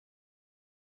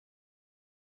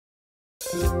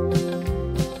My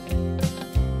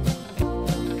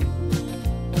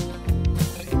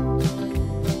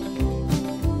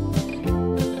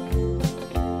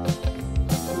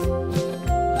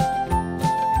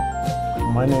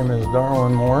name is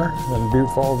Darwin Moore in Butte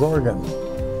Falls, Oregon.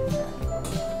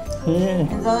 And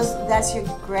that's your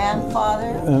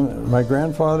grandfather? My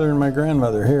grandfather and my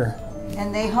grandmother here.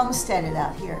 And they homesteaded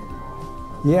out here?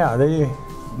 Yeah, they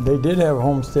did have a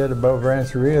homestead above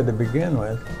Rancheria to begin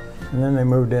with, and then they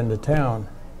moved into town.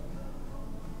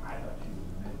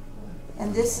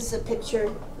 And this is a picture,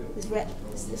 is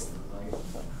this?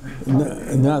 No,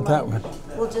 not that one.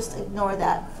 We'll just ignore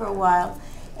that for a while.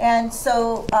 And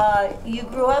so you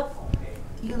grew up,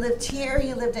 you lived here,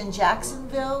 you lived in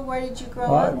Jacksonville. Where did you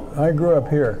grow up? I grew up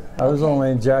here. I was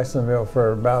only in Jacksonville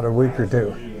for about a week or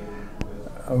two.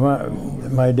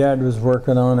 My dad was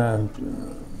working on a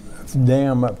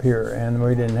dam up here, and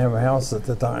we didn't have a house at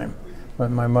the time. But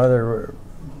my mother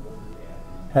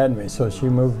had me, so she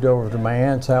moved over to my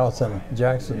aunt's house in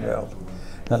Jacksonville.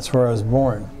 That's where I was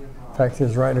born. In fact,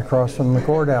 it's right across from the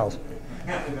courthouse.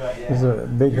 There's a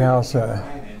big house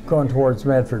going towards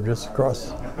Medford, just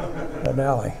across that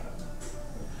alley.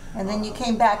 And then you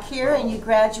came back here and you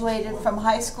graduated from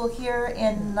high school here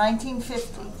in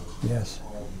 1950. Yes.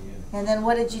 And then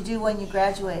what did you do when you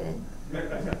graduated?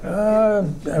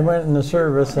 I went in the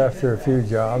service after a few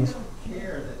jobs.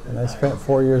 And I spent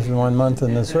 4 years and 1 month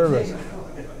in the service,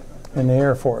 in the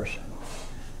Air Force.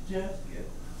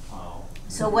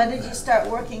 So when did you start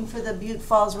working for the Butte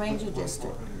Falls Ranger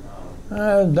District?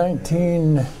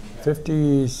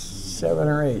 1957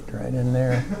 or 8, right in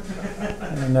there.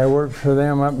 And I worked for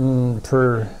them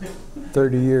for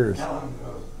 30 years.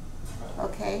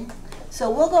 Okay. So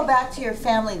we'll go back to your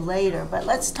family later, but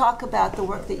let's talk about the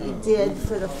work that you did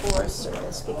for the Forest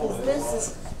Service,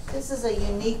 because this is a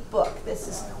unique book.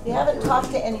 We haven't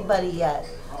talked to anybody yet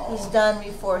who's done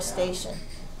reforestation.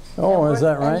 Oh, is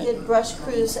that right? And did brush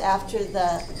crews after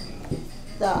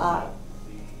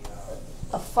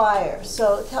a fire.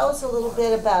 So tell us a little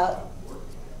bit about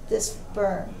this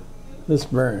burn. This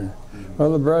burn.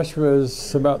 Well, the brush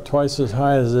was about twice as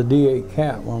high as a D8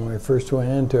 cat when we first went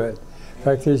into it. The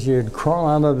fact is, you'd crawl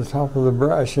out of the top of the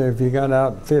brush, and if you got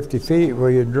out 50 feet, well,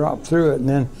 you'd drop through it, and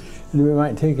then it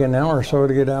might take an hour or so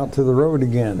to get out to the road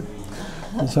again.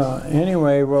 So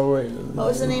anyway, well, what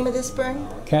was the name of this burn?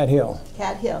 Cat Hill.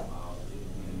 Cat Hill.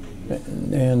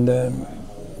 And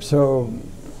so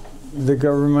the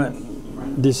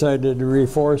government decided to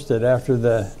reforest it after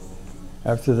the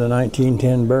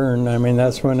 1910 burn. I mean,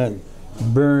 that's when it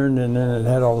burned, and then it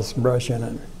had all this brush in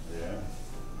it.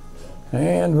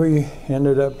 And we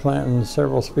ended up planting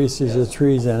several species of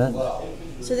trees in it.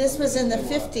 So this was in the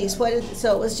 50s.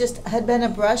 So it had been a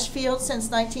brush field since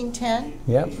 1910?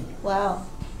 Yep. Wow.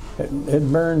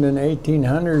 It burned in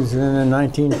 1800s, and then in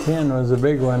 1910 was a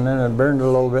big one. Then it burned a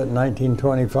little bit in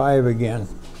 1925 again.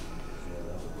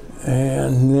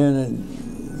 And then it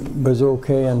was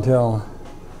okay until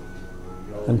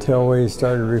we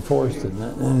started reforesting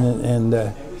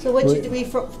it. So what you do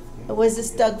was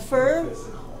this Doug fir?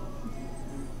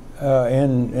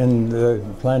 In the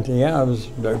planting, yeah, it was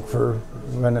Doug fir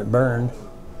when it burned.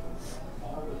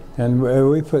 And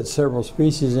we put several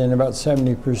species in, about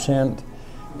 70%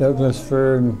 Douglas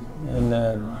fir and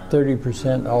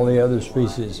 30% all the other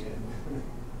species.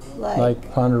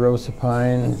 Like ponderosa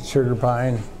pine, sugar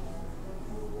pine,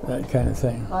 that kind of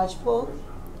thing. Lodgepole?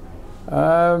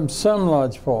 Some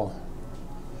lodgepole.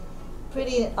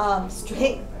 Pretty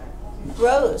straight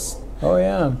rows. Oh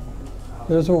yeah.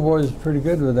 Those old boys are pretty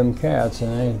good with them cats,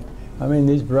 and I mean,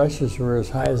 these brushes were as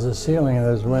high as the ceiling of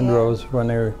those windrows when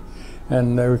they were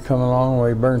coming along when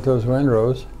we burnt those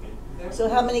windrows. So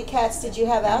how many cats did you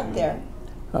have out there?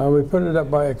 We put it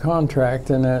up by a contract,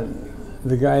 and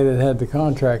the guy that had the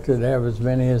contract would have as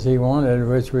many as he wanted,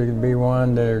 which would be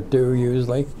 1 or 2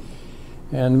 usually.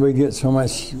 And we'd get so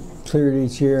much cleared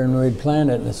each year, and we'd plant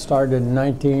it, and it started in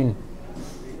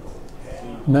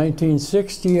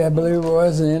 1960, I believe it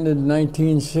was, and ended in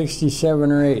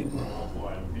 1967 or 8.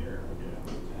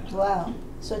 Wow.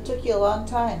 So it took you a long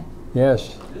time.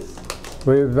 Yes.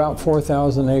 We have about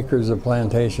 4,000 acres of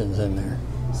plantations in there.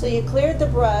 So you cleared the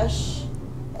brush,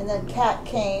 and then cat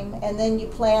came, and then you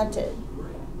planted.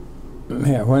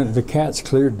 Yeah, when the cats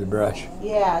cleared the brush.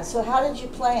 Yeah, so how did you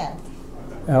plant?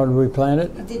 How did we plant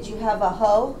it? Did you have a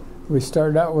hoe? We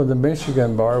started out with a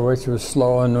Michigan bar, which was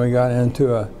slow, and we got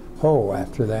into a hoe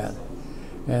after that.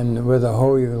 And with a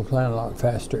hoe, you can plant a lot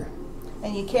faster.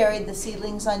 And you carried the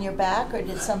seedlings on your back, or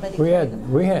did somebody We carry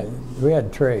them?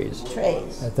 had trays.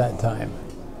 Trays. At that time.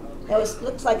 It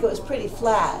looks like it was pretty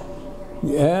flat.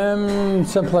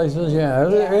 Some places, yeah.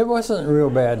 It wasn't real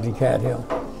bad in Cat Hill.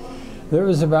 There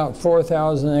was about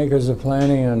 4,000 acres of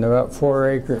planting and about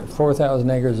 4,000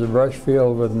 acres of brush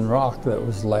field with rock that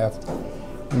was left.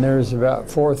 And there was about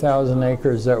 4,000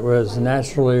 acres that was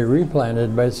naturally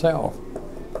replanted by itself.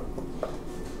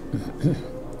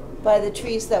 By the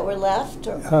trees that were left?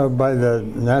 Or? By the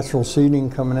natural seeding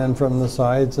coming in from the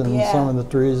sides and some of the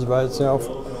trees by itself.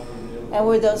 And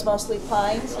were those mostly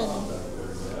pines?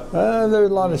 There was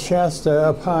a lot of Shasta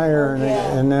up higher,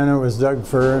 and then it was Doug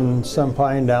fir and some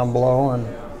pine down below, and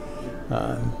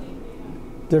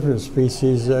different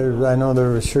species. I know there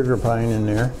was sugar pine in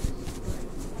there.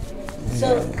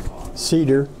 So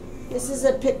cedar. This is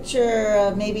a picture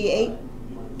of maybe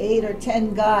eight or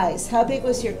 10 guys. How big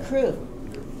was your crew?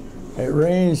 It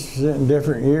ranged in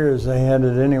different years. They had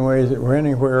it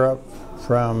anywhere up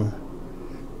from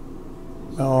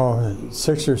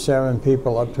 6 or 7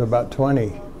 people up to about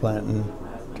 20 planting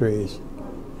trees.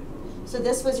 So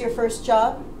this was your first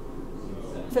job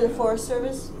for the Forest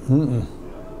Service? No,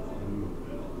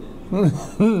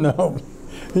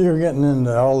 you're getting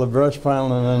into all the brush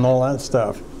piling and all that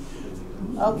stuff.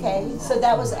 Okay, so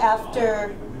that was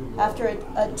after a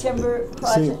timber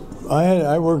project? See,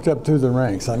 I worked up through the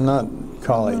ranks. I'm not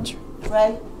college.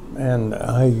 Right. And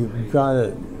I got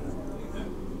it.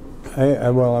 I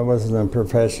wasn't a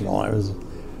professional. I was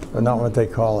not what they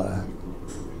call a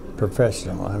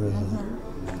professional. I was.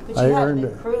 But you had a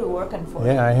big crew working for you.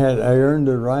 Yeah, I earned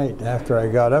it right after I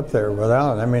got up there.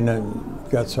 Without, I mean, it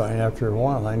got so after a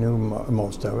while I knew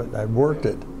most of it. I worked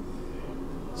it,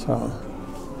 so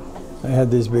I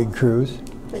had these big crews.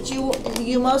 But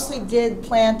you mostly did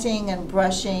planting and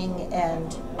brushing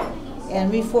and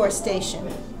reforestation.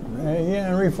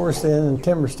 Yeah, reforestation and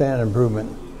timber stand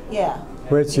improvement. Yeah.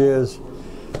 Which is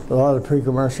a lot of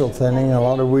pre-commercial thinning, a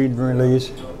lot of weed release.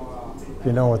 If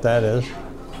you know what that is.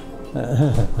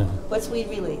 What's weed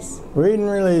release? Weed and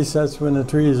release, that's when the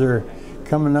trees are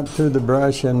coming up through the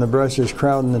brush and the brush is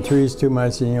crowding the trees too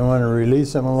much and you want to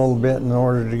release them a little bit in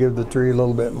order to give the tree a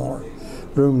little bit more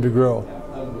room to grow.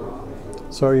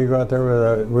 So you go out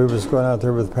there we was going out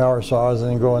there with power saws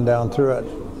and going down through it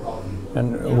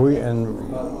and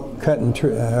cutting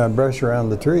brush around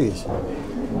the trees.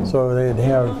 So they'd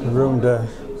have room to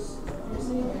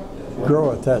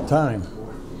grow at that time.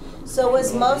 So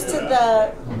was most of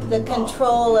the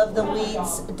control of the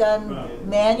weeds done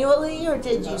manually, or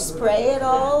did you spray at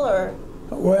all, or?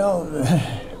 Well,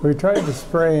 we tried to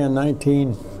spray in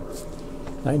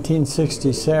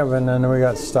 1967 and we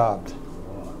got stopped.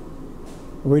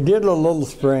 We did a little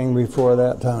spraying before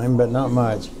that time, but not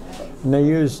much. And they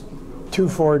used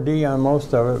 2,4-D on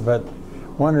most of it, but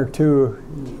 1 or 2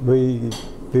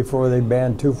 before they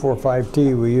banned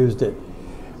 2,4,5-T, we used it.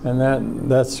 And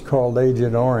that's called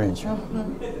Agent Orange.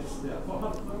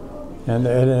 And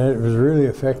it was really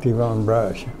effective on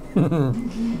brush.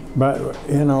 But,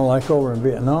 you know, like over in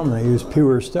Vietnam, they use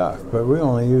pure stuff, but we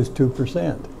only use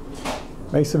 2%.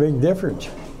 Makes a big difference.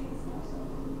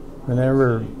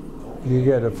 Whenever you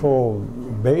get a full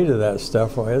bait of that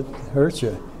stuff, well, it hurts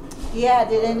you. Yeah,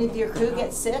 did any of your crew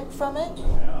get sick from it?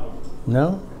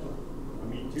 No.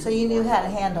 So you knew how to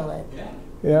handle it?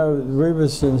 Yeah, we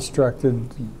was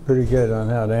instructed pretty good on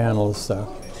how to handle stuff.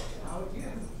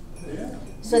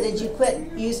 So did you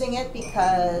quit using it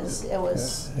because it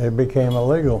was... It became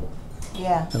illegal.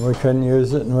 Yeah. And we couldn't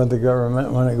use it, and with the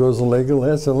government, when it goes illegal,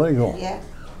 it's illegal. Yeah.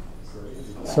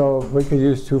 So we could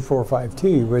use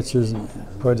 2,4,5-T, which isn't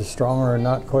quite as strong or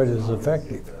not quite as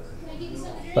effective.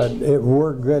 But it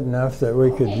worked good enough that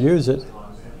we could use it.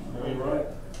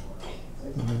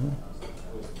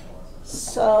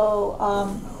 So,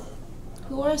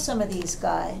 who are some of these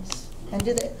guys? And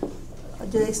do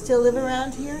they still live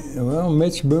around here? Well,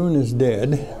 Mitch Boone is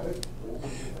dead.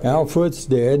 Al Foote's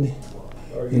dead.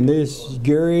 And this is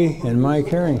Gary and Mike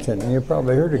Harrington. And you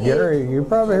probably heard of Gary. You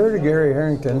probably heard of Gary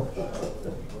Harrington.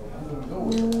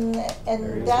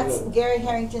 And that's Gary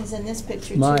Harrington's in this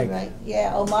picture Mike. too, right?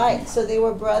 Yeah. Oh, Mike. So they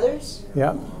were brothers?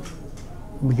 Yep.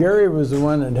 Gary was the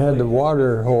one that had the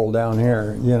water hole down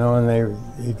here, you know, and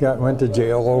he went to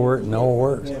jail over it and all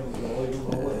worked.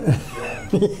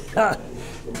 Yeah.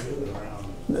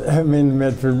 I mean,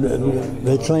 Medford,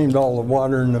 they claimed all the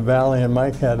water in the valley, and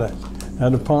Mike had a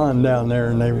pond down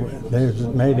there, and they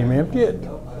made him empty it.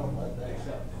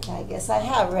 I guess I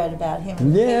have read about him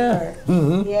in the Yeah. paper.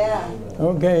 Mm-hmm. Yeah.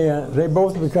 Okay, they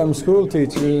both become school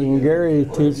teachers, and Gary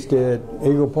taught at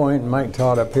Eagle Point, and Mike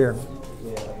taught up here.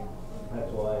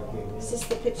 Is this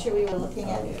the picture we were looking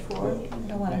at before? I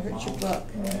don't want to hurt your book.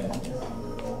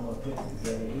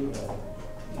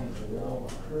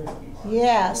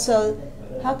 Yeah, so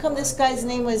How come this guy's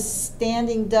name was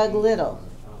Standing Doug Little?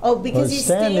 Oh, because Well, he's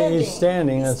standing, standing. he's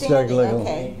standing, He's that's Doug standing, Little.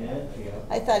 okay.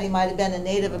 I thought he might have been a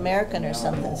Native American or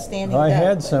something, Standing I Doug.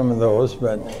 had some of those,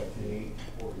 but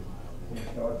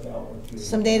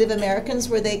Some Native Americans,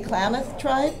 were they Klamath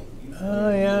tribe?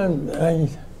 yeah,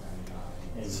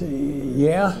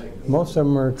 yeah, most of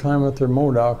them are Klamath or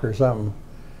Modoc or something.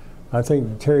 I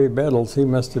think Terry Bettles, he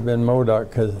must have been Modoc,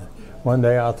 because one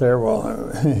day out there,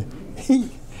 well, he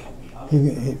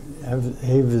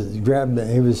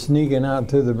was sneaking out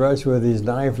to the brush with his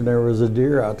knife, and there was a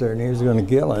deer out there, and he was going to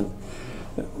kill it.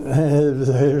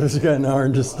 It was kind of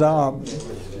hard to stop,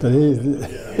 but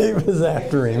he was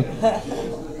after him.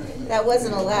 That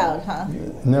wasn't allowed, huh?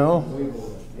 No?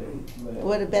 It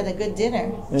would have been a good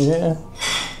dinner. Yeah.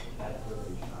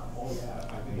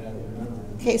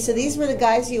 Okay, so these were the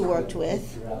guys you worked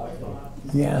with.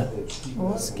 Yeah.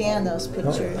 We'll scan those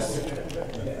pictures.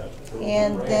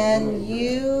 And then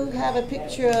you have a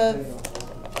picture of,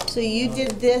 so you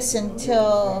did this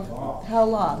until how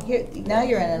long? Here, now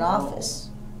you're in an office.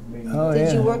 Oh, Did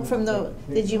yeah. you work from the,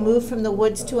 did you move from the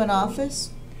woods to an office?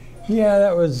 Yeah,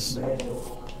 that was,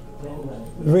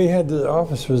 we had, the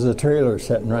office was a trailer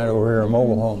sitting right over here, a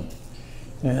mobile home.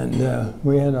 And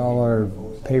we had all our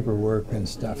paperwork and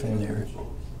stuff in there.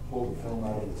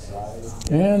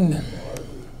 And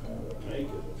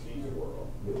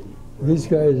these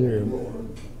guys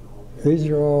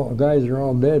are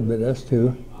all dead, but us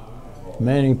two.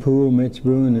 Manny Poole, Mitch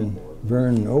Boone, and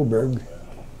Vern Oberg.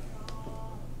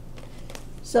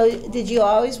 So did you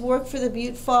always work for the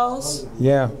Butte Falls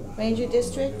Yeah, Ranger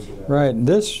District? right.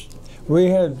 We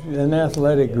had an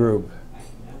athletic group,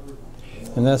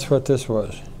 and that's what this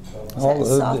was. Is that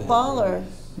softball or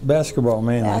Basketball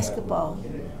mainly. basketball?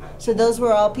 So those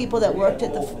were all people that worked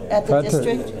at the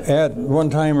district? At one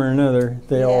time or another,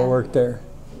 they Yeah. all worked there.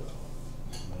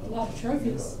 A lot of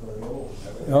trophies.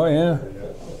 Oh, yeah.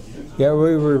 Yeah,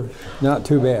 we were not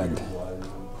too bad.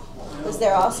 Was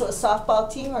there also a softball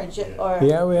team or?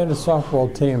 Yeah, we had a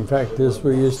softball team. In fact, just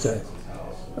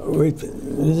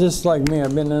like me,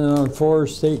 I've been in on 4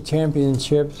 state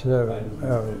championships, a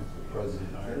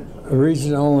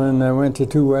regional, and I went to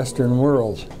 2 Western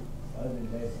Worlds.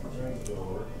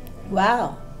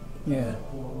 Wow. Yeah.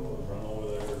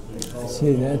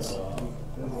 See, that's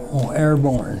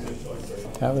airborne.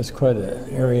 That was quite an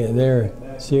area there.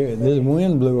 See, the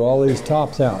wind blew all these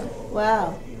tops out.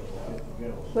 Wow.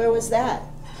 Where was that?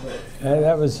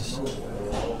 That was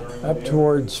up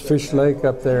towards Fish Lake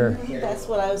up there. That's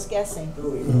what I was guessing.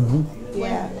 Mm-hmm.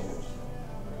 Yeah.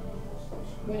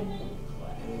 When?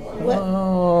 What?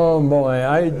 Oh boy,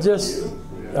 I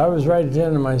was right at the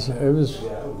end of my,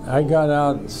 I got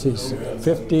out, 60,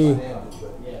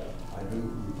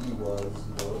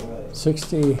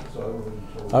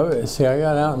 I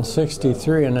got out in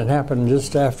 63, and it happened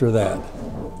just after that,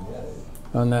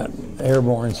 on that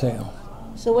airborne sail.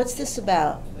 So what's this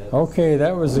about? Okay,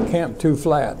 that was the Camp 2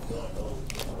 flat.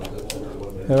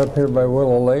 Up here by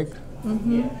Willow Lake.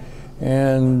 Mm-hmm.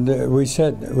 And we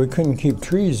said we couldn't keep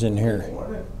trees in here.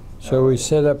 So we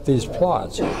set up these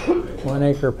plots, 1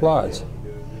 acre plots.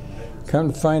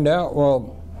 Come to find out,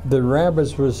 well, the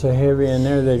rabbits were so heavy in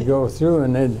there, they'd go through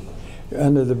and they'd,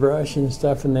 under the brush and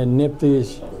stuff, and they'd nip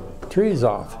these trees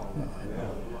off.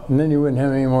 And then you wouldn't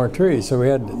have any more trees. So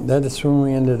that's when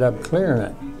we ended up clearing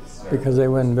it, because they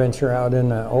wouldn't venture out in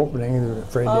the opening. They were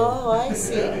afraid Oh, I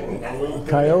see. a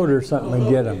coyote or something would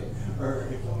get them.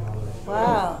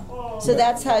 Wow. So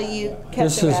that's how you kept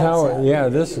This the is how, rabbits out. yeah,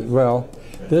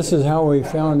 this is how we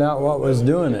found out what was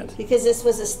doing it. Because this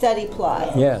was a study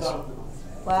plot. Yes.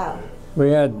 Wow. We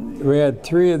had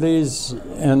 3 of these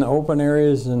in open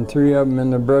areas and 3 of them in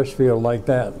the brush field like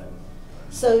that.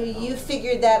 So you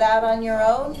figured that out on your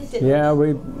own? Yeah,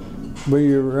 we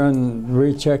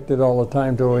rechecked it all the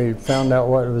time till we found out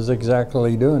what was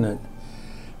exactly doing it.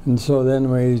 And so then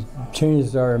we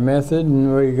changed our method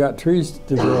and we got trees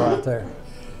to grow out there.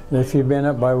 And if you've been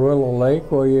up by Willow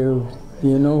Lake, well, you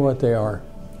know what they are.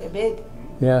 They're big.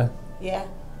 Yeah. Yeah.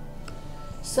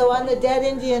 So on the Dead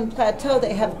Indian Plateau,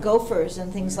 they have gophers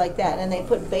and things like that, and they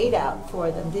put bait out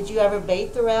for them. Did you ever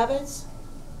bait the rabbits?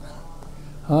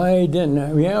 I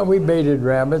didn't. Yeah, we baited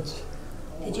rabbits.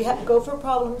 Did you have gopher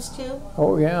problems too?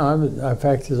 Oh yeah, in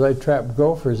fact, I trapped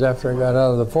gophers after I got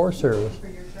out of the Forest Service.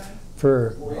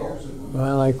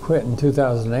 I quit in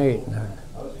 2008,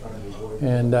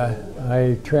 and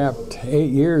I trapped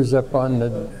 8 years up on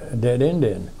the Dead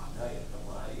Indian.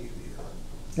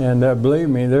 And believe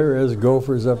me, there is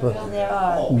gophers up there. There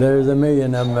are. There's a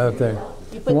million of them out there.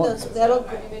 You put those,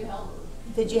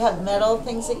 Did you have metal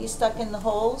things that you stuck in the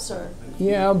holes, or?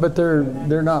 Yeah, but they're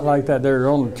not like that. They're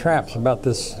only traps about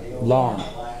this long,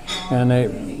 and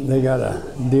they got a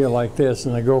deal like this,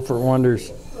 and the gopher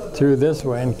wanders through this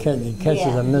way and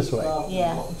catches them this way.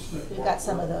 Yeah, we got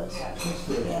some of those.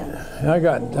 Yeah. I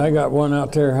got one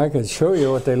out there. I could show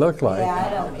you what they look like. Yeah, I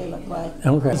know what they look like.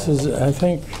 Okay. This is, I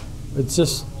think, it's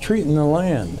just treating the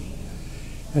land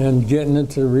and getting it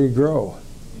to regrow.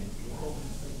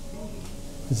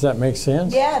 Does that make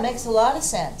sense? Yeah, it makes a lot of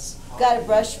sense. Got a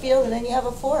brush field, and then you have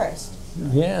a forest.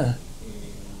 Yeah.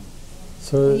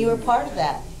 So You were part of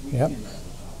that. Yep.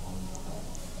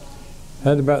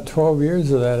 Had about 12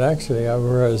 years of that actually. I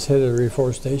was head of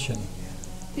Reforestation.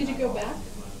 Did you go back?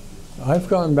 I've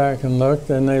gone back and looked,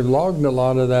 and they've logged a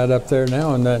lot of that up there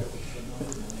now, and up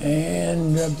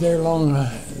there along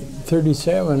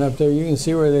 37 up there, you can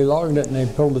see where they logged it, and they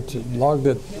logged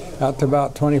it out to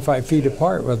about 25 feet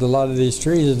apart with a lot of these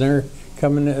trees, and they're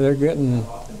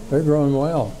growing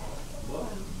well.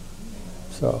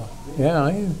 So yeah,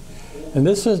 and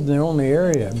this isn't the only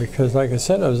area, because like I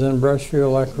said, I was in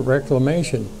brushfield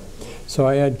reclamation. So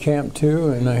I had Camp 2,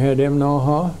 and I had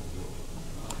Imnaha,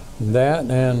 that,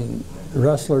 and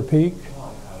Rustler Peak,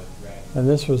 and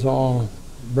this was all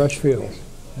brush fields,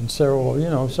 and several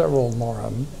more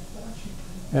of them.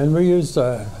 And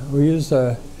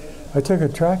I took a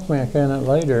track mech in it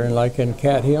later, like in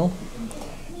Cat Hill,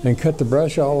 and cut the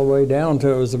brush all the way down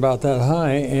till it was about that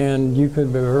high, and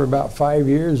for about 5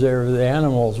 years there, the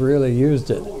animals really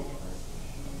used it.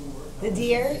 The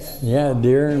deer? Yeah,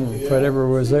 deer and whatever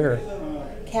was there.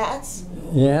 Cats?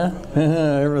 Yeah,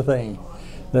 everything.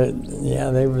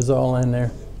 They was all in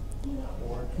there.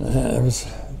 It was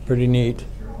pretty neat.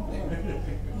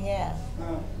 Yeah.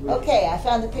 Okay, I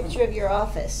found a picture of your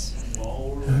office.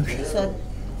 Okay. So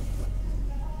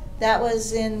that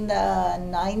was in the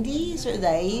 90s or the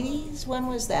 80s? When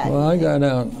was that? Well, I got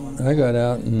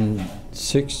out in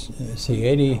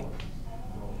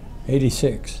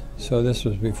 86. So this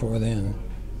was before then.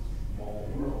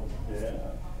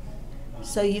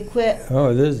 So you quit?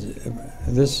 Oh,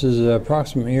 this is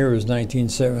approximate year was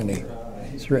 1970.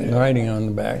 It's writing on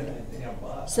the back.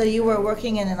 So you were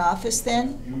working in an office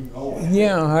then?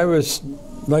 Yeah, I was,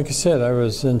 like I said, I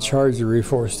was in charge of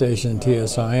Reforestation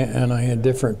TSI, and I had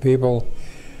different people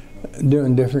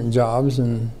doing different jobs,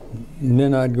 and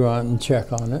then I'd go out and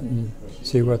check on it and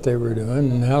see what they were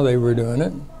doing and how they were doing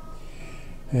it.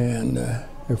 And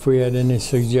if we had any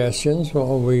suggestions,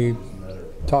 well, we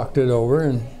talked it over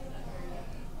and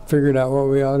figured out what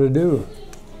we ought to do.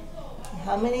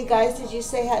 How many guys did you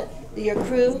say had your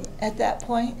crew at that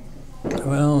point?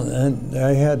 Well, and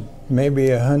I had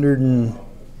maybe 100 to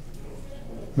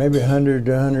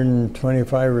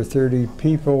 125 or 30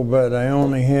 people, but I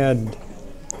only had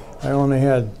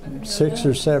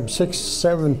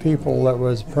 7 people that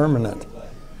was permanent.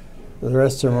 The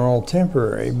rest of them are all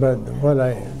temporary. But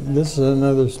this is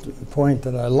another point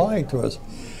that I liked was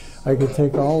I could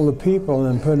take all the people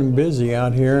and put them busy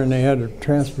out here, and they had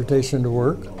transportation to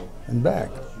work and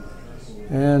back.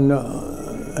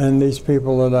 And these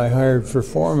people that I hired for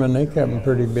foremen, they kept them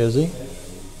pretty busy.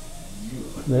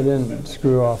 They didn't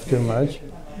screw off too much.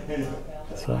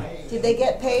 So. Did they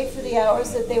get paid for the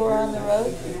hours that they were on the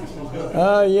road?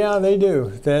 Yeah, they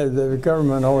do. The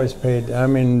government always paid. I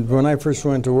mean, when I first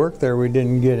went to work there, we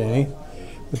didn't get any.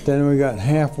 But then we got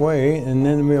halfway, and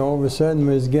then all of a sudden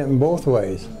we was getting both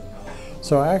ways.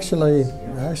 So actually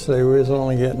we was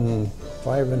only getting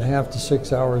 5.5 to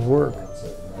 6 hours work.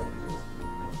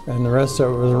 And the rest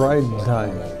of it was riding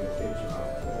time,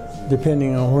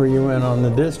 depending on where you went on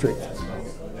the district.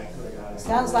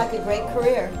 Sounds like a great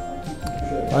career.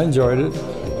 I enjoyed it.